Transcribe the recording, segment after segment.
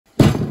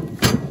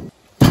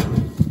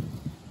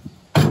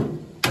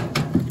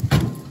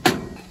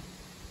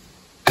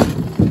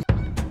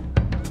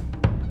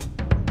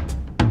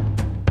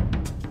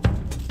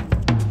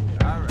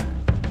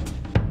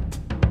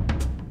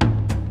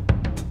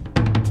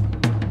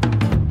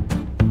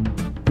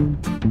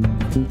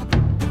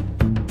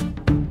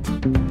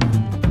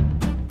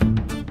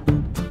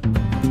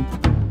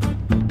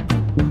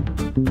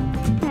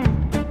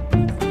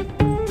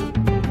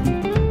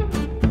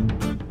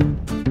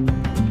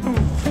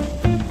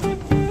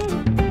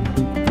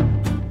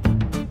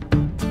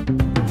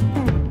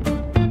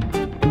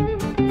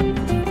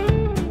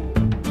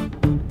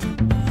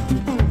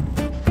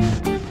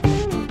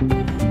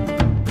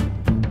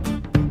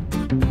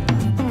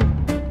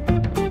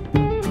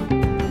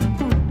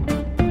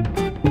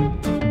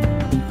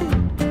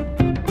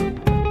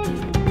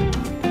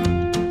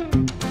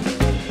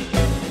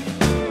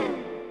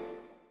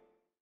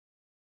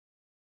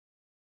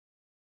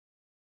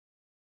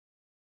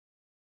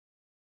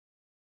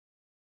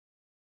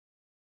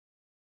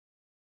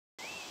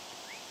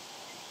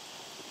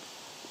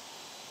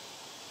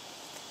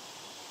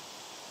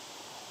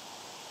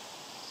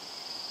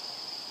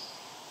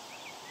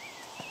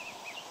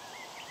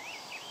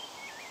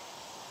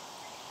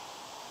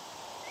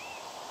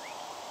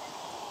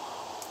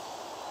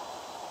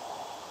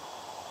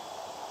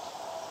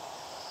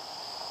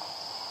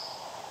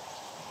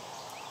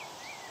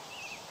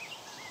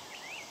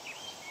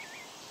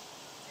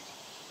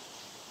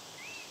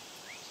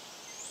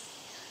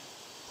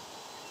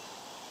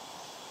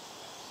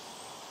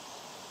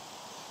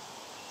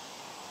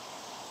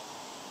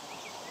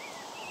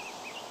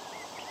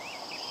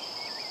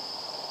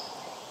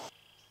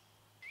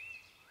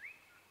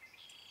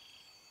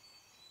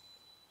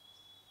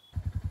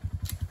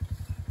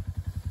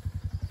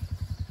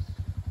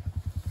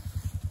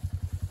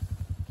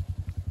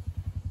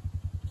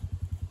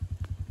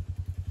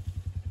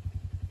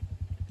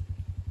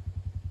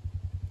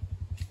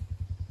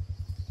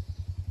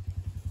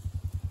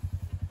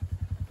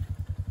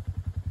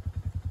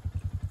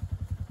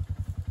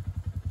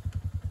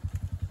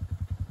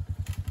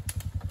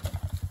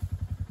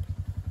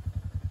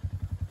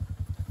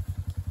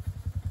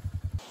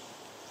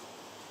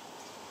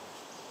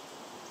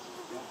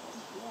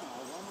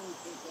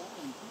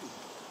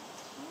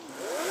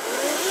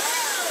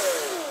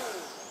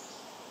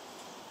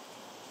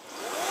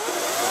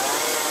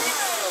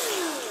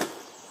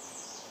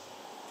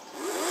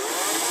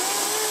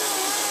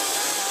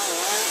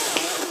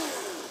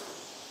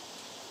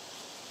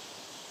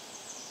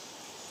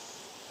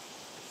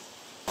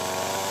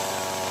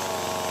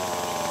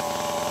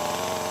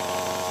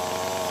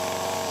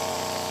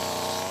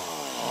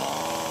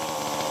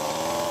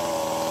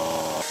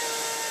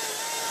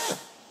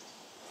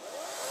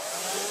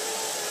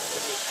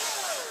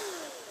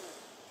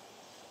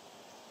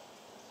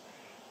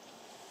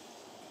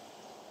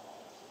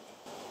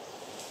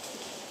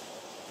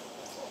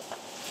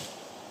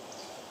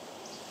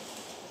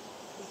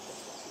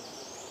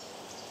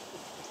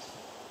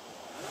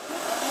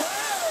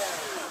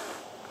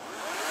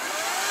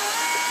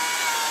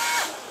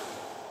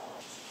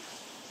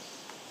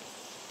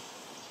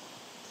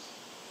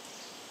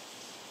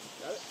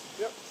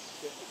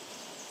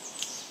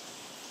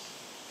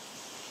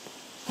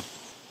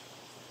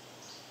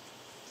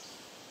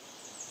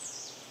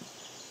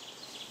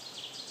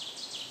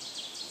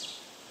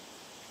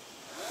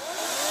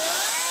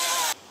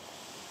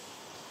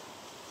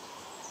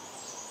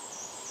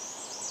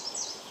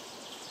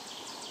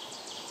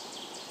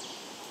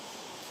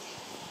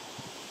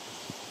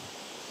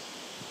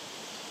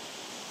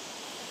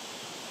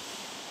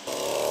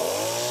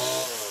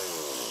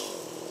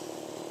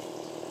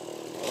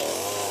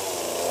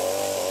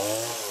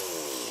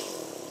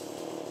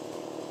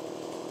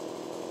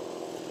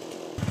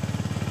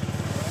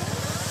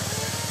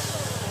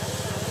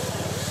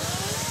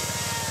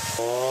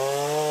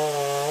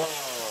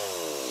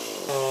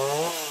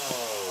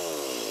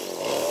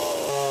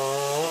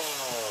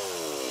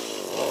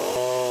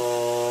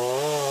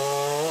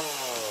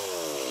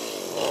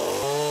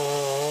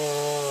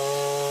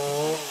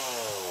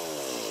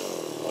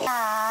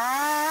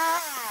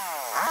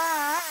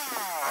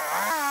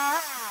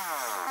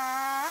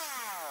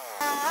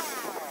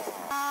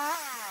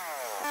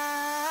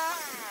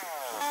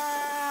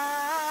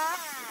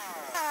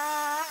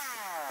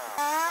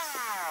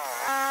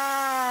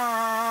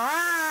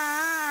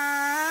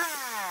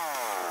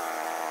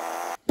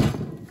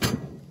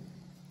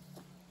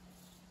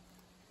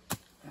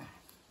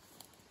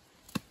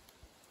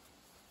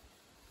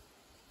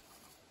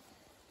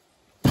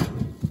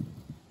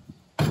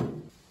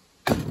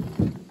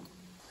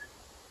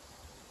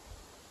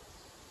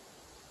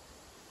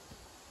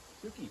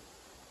Dookie.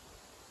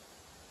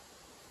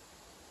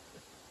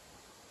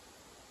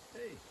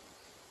 Hey.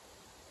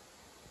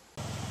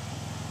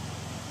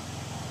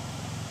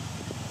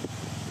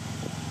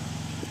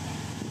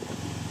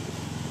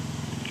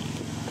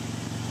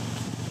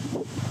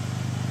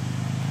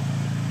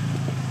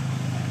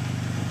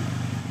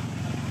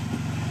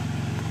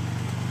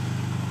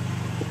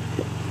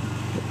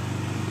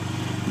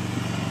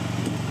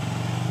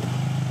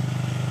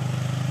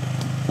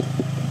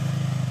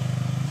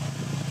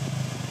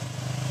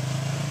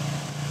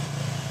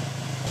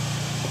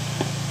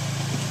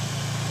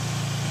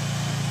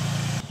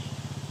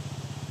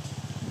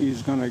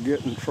 He's gonna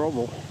get in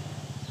trouble.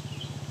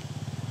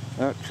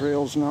 That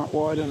trail's not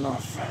wide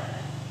enough.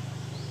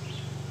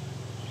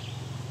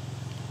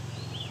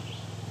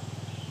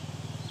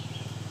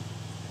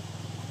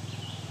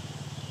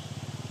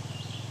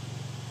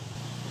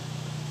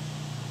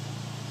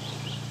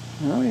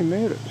 Well, he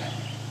made it.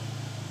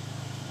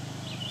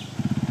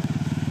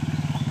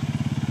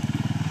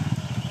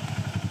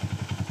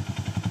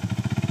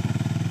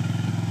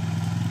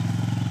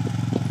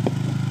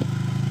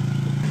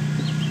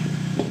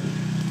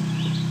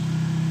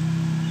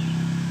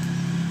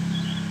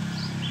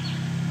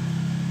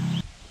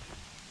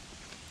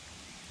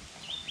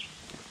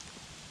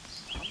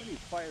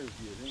 Fires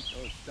do you think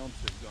those stumps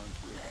have gone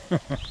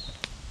through?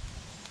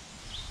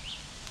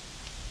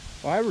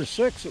 5 or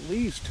 6 at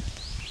least.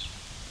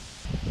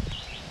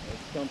 Those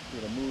stumps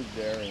would have moved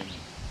there in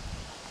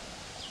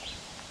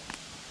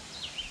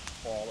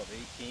fall of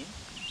 18.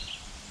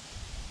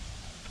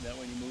 Isn't that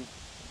when you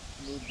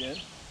moved in?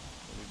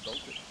 When we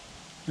built it.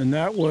 And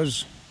that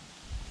was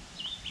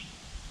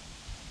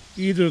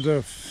either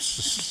the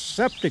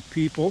septic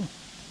people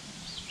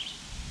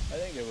I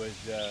think it was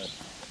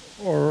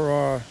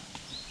or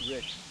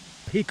Rich.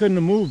 he couldn't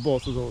have moved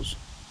both of those.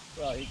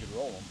 Well, he could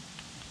roll them,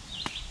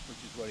 which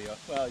is what he.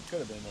 Well, he could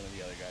have been one of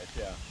the other guys.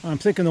 Yeah. I'm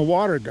thinking the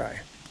water guy.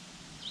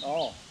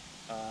 Oh,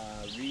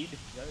 Reed. Is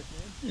that his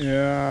name?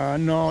 Yeah,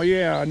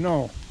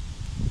 no.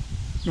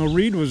 No,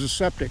 Reed was a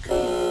septic.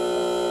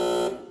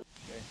 Okay.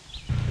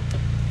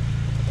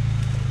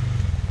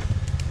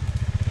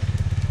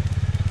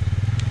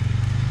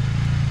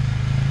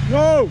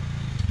 No!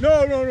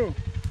 No!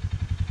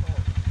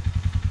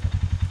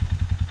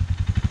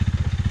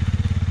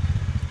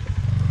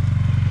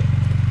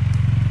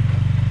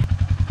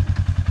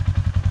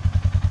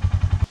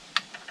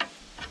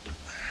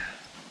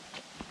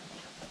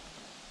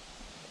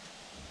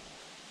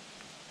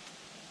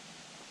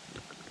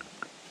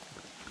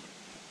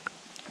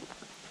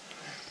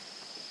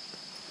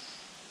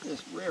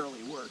 This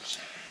rarely works.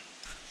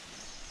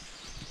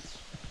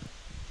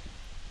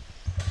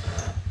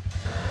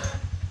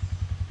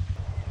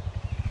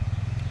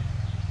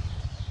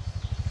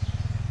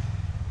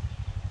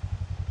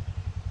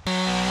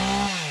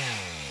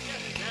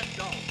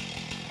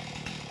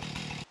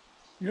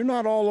 You're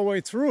not all the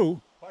way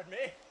through. Pardon me?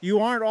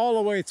 You aren't all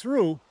the way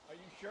through. Are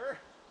you sure?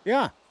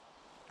 Yeah,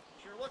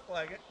 Sure look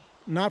like it.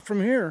 not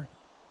from here.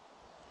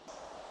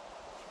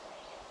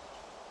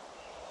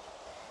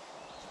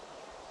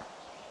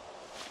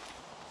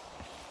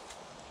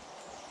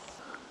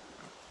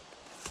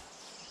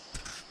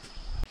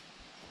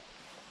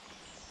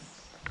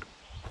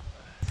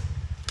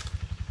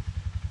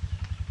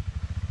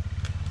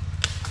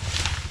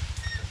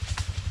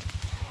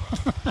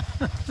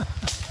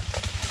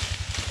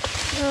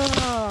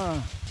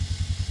 Ah.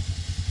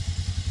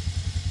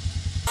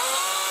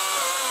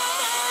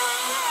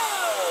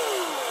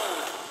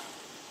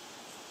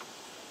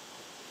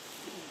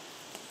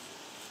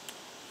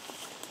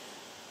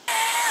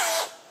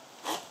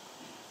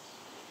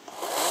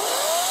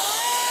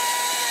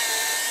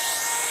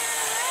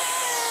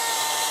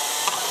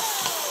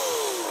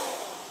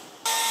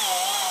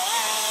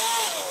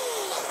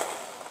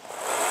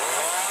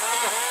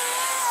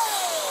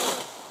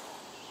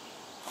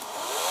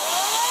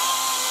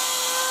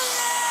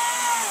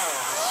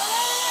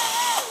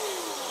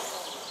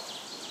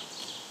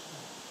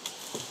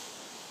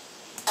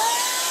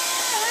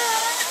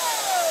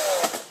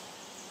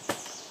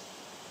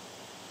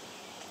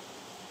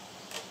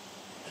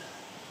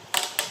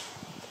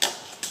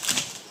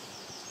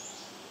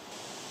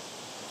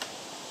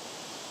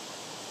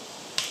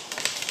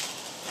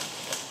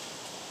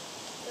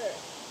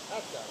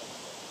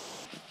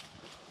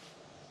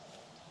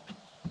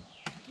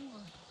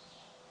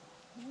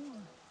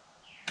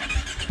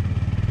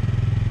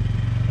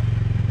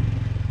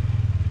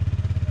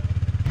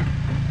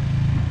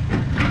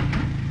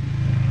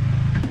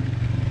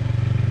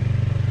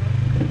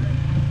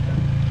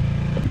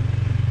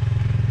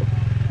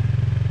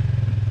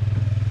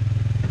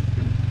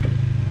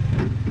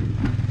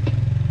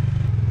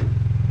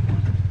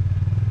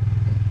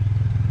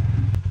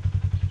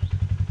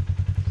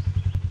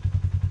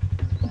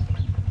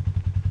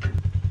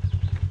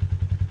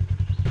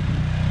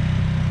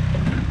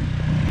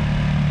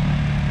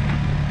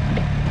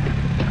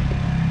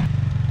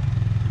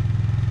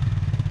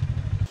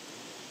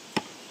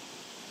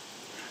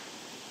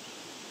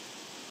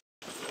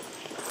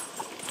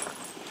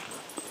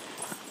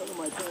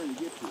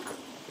 to get to.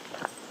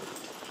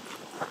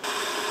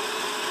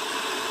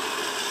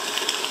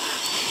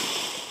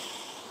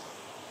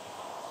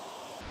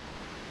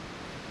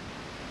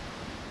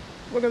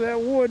 Look at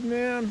that wood,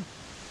 man.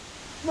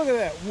 Look at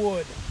that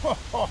wood. Ho,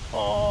 ho,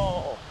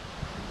 ho.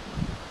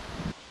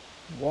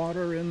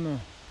 Water in the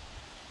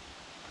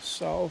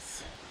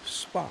south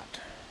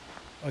spot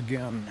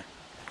again.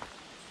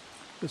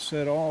 This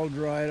had all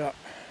dried up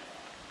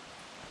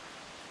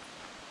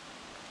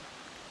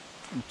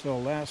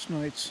until last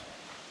night's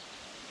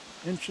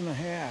 1.5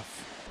 inches.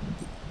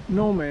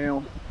 No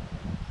male,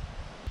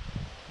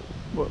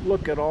 but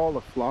look at all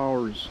the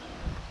flowers.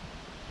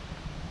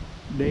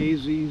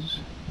 Daisies.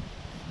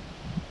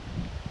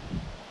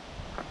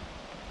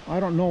 I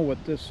don't know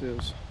what this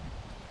is.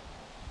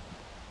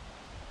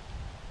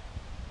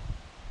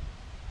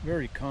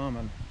 Very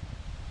common.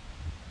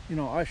 You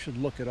know, I should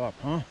look it up,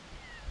 huh?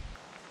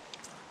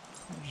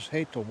 I just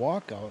hate to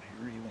walk out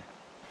here even.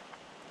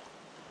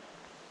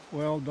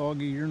 Well,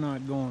 doggy, you're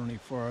not going any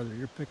farther.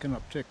 You're picking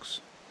up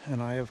ticks.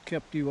 And I have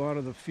kept you out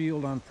of the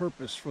field on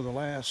purpose for the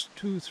last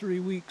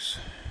 2-3 weeks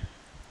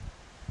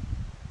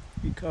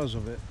because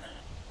of it.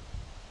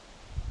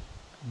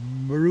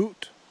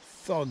 Brute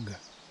thug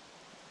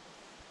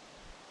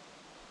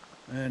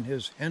and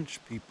his hench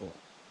people.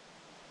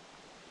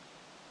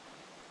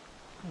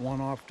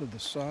 One off to the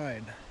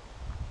side.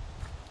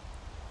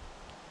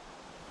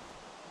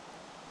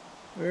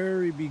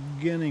 Very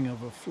beginning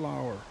of a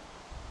flower.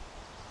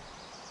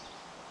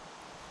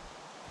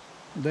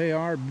 They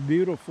are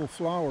beautiful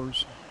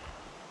flowers.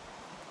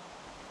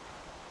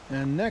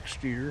 And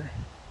next year,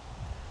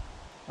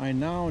 I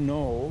now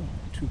know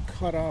to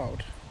cut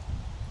out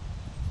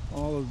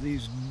all of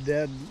these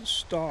dead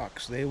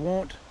stalks. They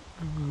won't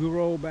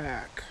grow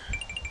back.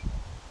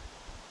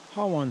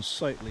 How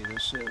unsightly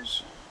this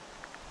is.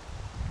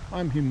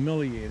 I'm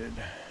humiliated.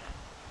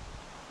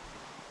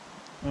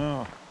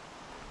 Oh,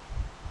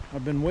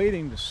 I've been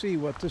waiting to see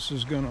what this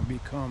is going to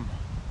become.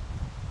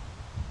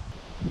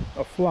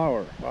 A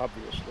flower,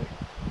 obviously.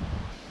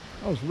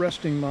 I was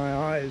resting my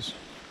eyes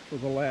for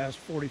the last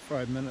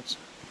 45 minutes,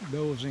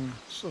 dozing,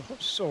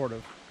 sort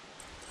of.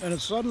 And it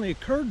suddenly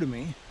occurred to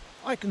me,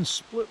 I can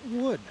split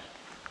wood.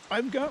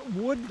 I've got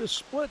wood to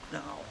split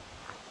now.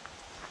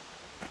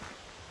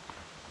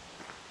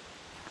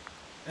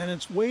 And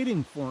it's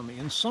waiting for me,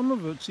 and some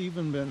of it's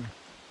even been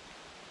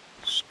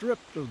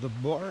stripped of the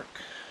bark.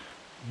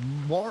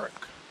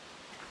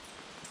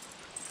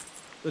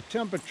 The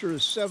temperature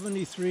is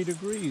 73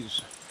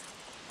 degrees.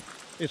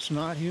 It's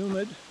not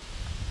humid.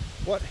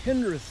 What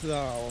hindereth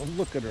thou?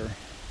 Look at her.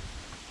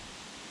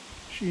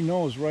 She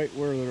knows right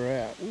where they're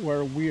at,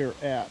 where we're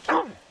at.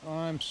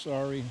 I'm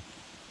sorry.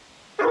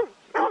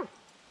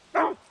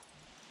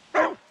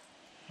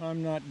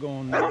 I'm not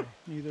going there.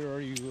 Neither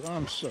are you.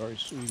 I'm sorry,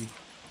 sweetie.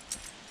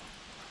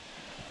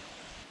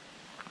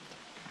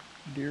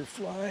 Deer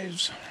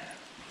flies.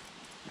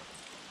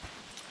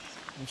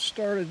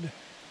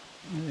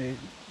 They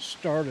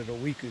started a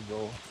week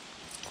ago,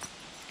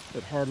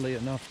 but hardly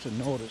enough to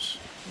notice.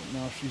 But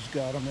now she's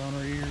got them on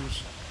her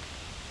ears.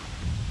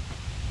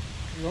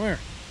 Come here.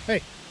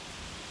 Hey.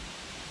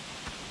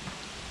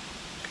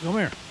 Come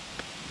here.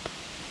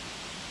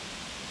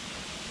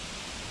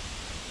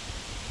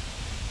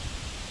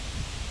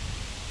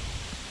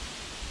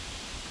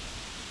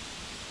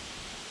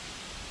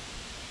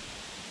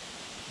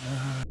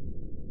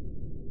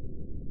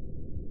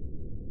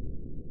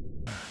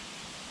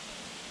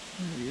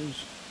 There he is.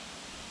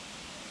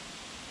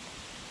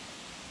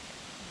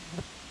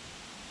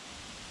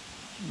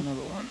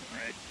 Another one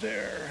right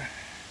there.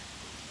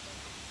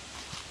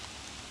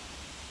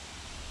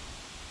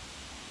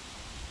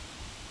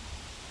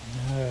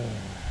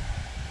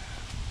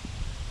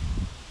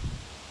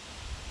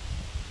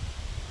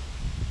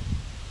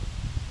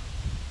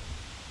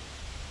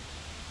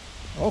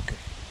 Okay.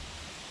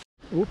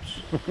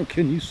 Oops.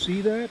 Can you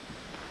see that?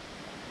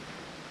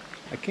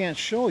 I can't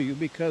show you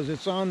because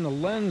it's on the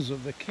lens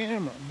of the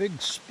camera. Big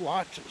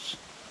splotches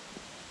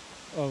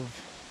of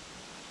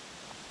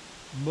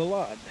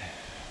blood.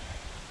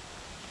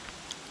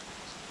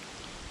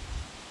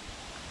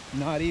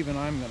 Not even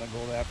I'm going to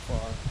go that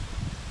far.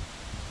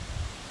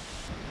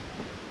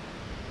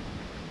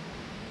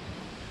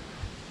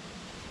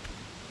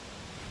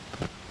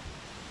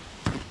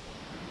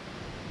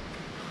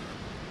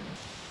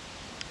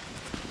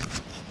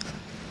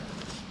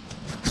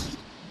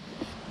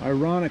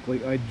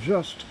 Ironically, I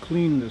just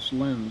cleaned this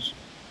lens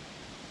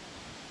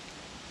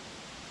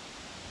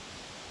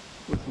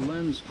with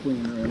lens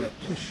cleaner and a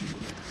tissue.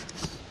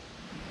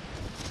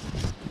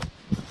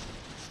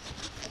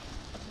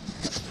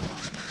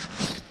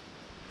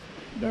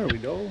 There we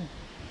go.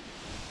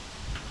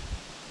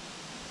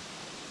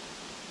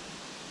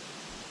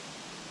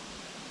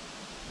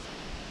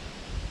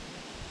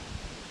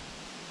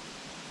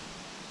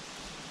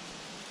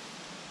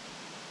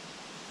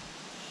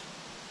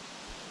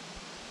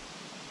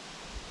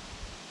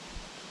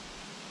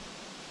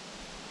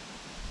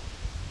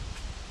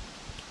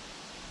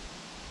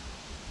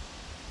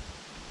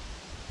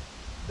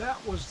 That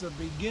was the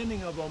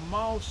beginning of a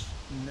mouse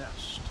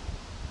nest.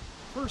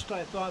 First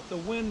I thought the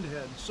wind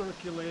had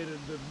circulated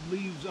the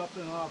leaves up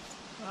and off.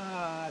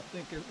 I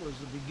think it was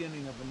the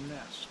beginning of a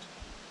nest.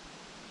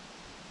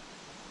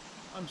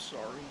 I'm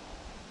sorry.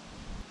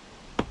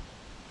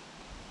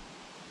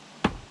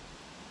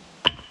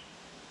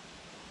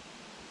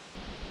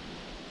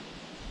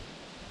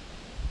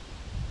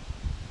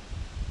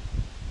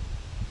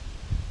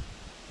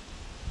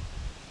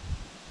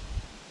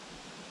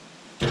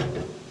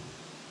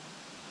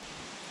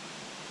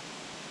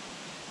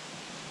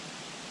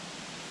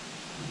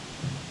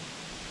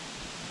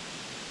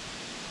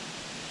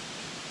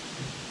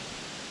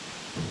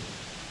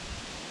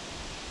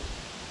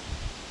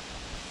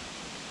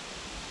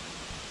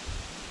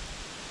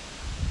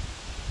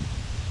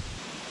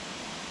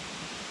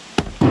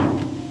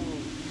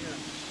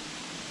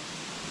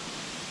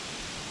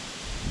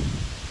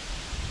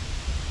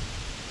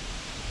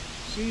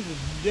 See the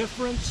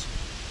difference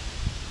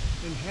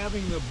in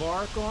having the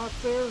bark off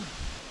there?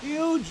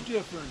 Huge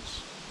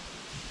difference.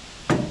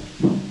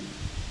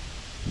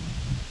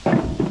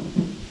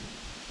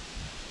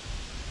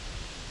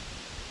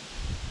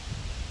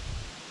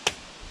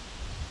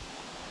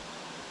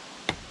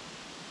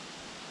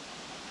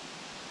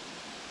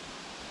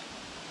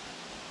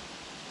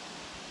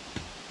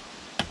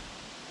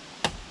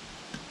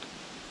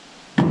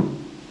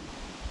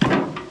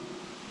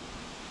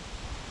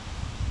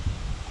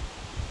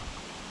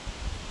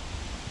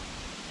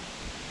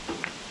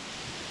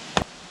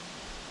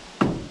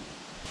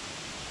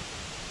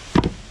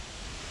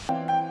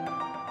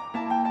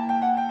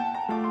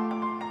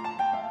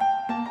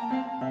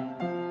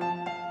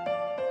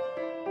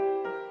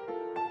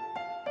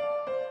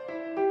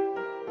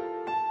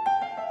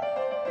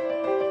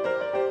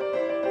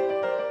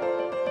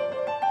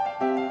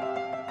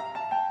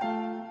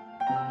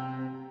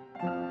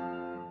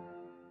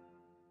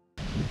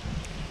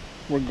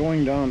 We're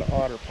going down to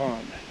Otter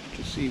Pond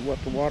to see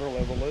what the water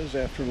level is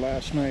after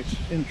last night's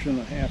 1.5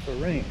 inches of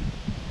rain.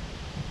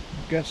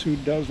 Guess who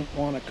doesn't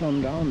want to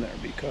come down there,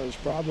 because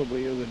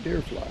probably of the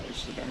deer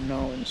flies that are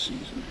now in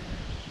season.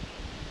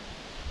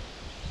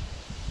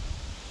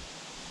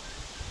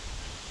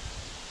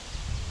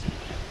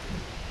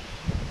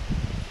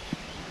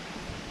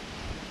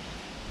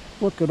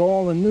 Look at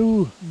all the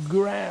new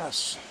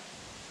grass.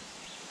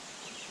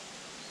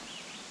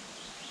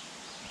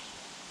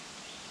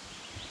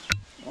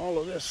 All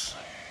of this,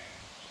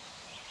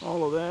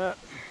 all of that.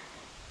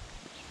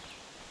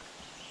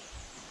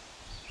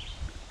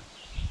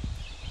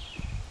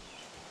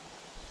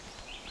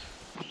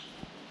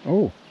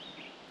 Oh,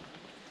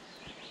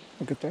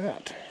 look at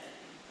that.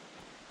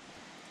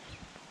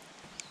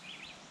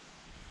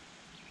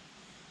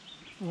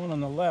 The one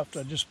on the left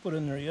I just put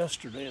in there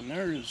yesterday, and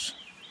there is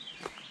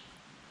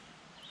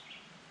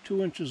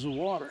 2 inches of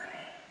water.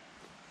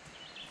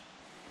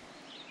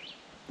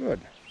 Good.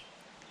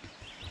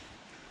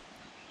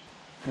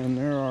 And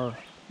there are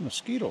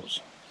mosquitoes.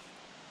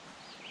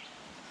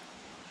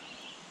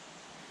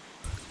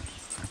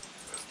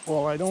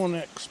 Well, I don't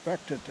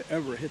expect it to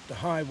ever hit the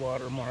high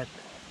water mark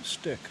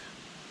stick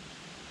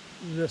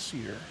this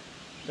year.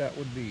 That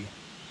would be,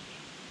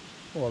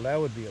 well, that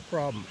would be a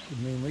problem. I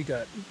mean, we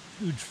got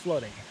huge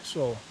flooding.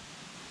 So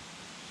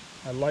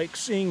I like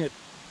seeing it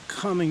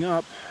coming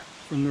up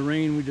from the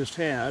rain we just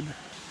had.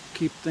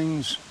 Keep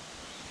things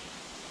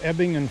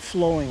ebbing and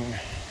flowing.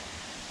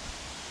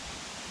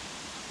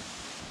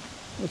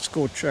 Let's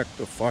go check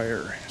the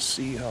fire and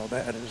see how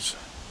that is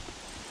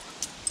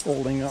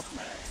holding up.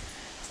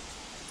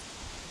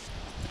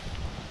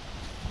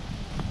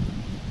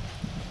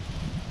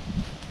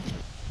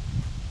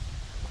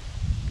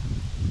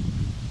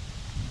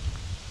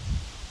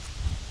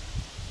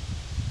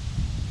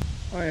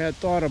 I had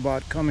thought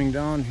about coming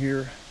down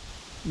here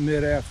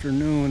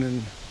mid-afternoon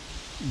and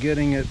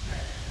getting it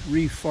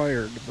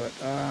refired, but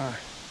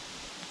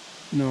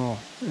no.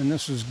 And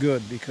this is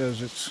good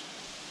because it's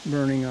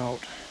burning out.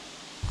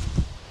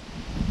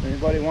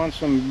 Anybody want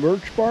some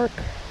birch bark?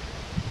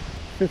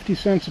 50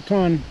 cents a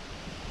ton.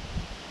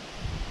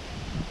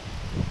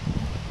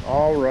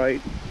 All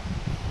right.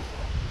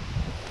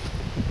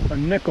 A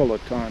nickel a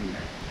ton,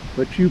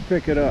 but you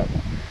pick it up.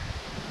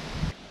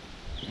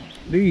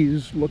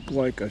 These look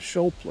like a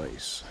show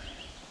place.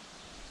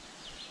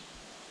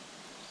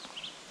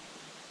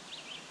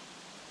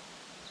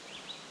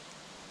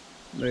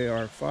 They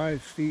are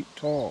 5 feet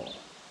tall.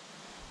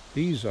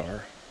 These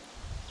are.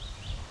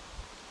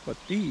 But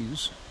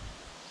these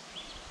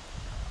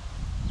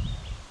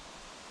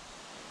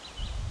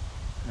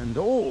and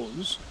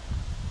those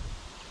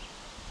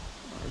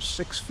are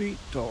 6 feet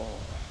tall.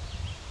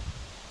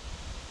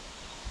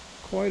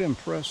 Quite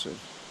impressive.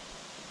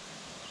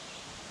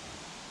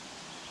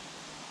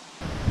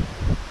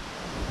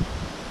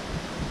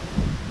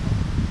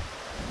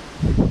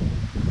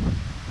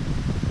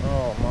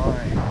 Oh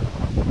my.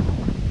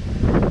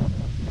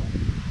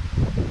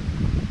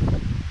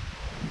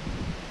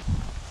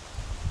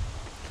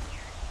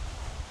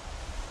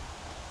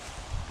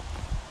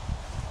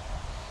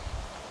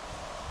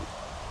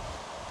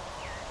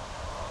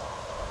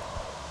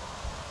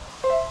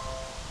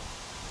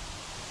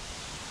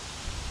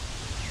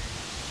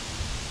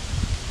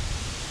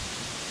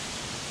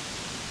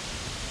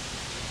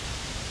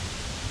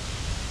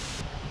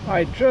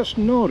 I just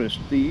noticed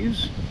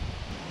these.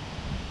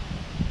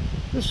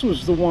 This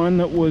was the one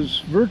that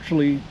was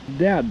virtually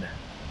dead.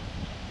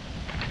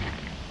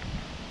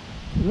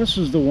 And this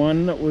is the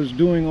one that was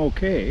doing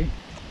okay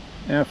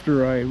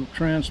after I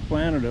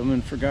transplanted them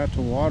and forgot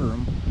to water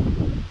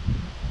them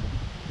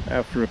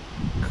after a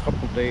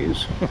couple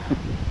days.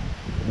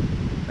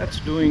 That's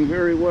doing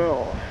very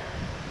well.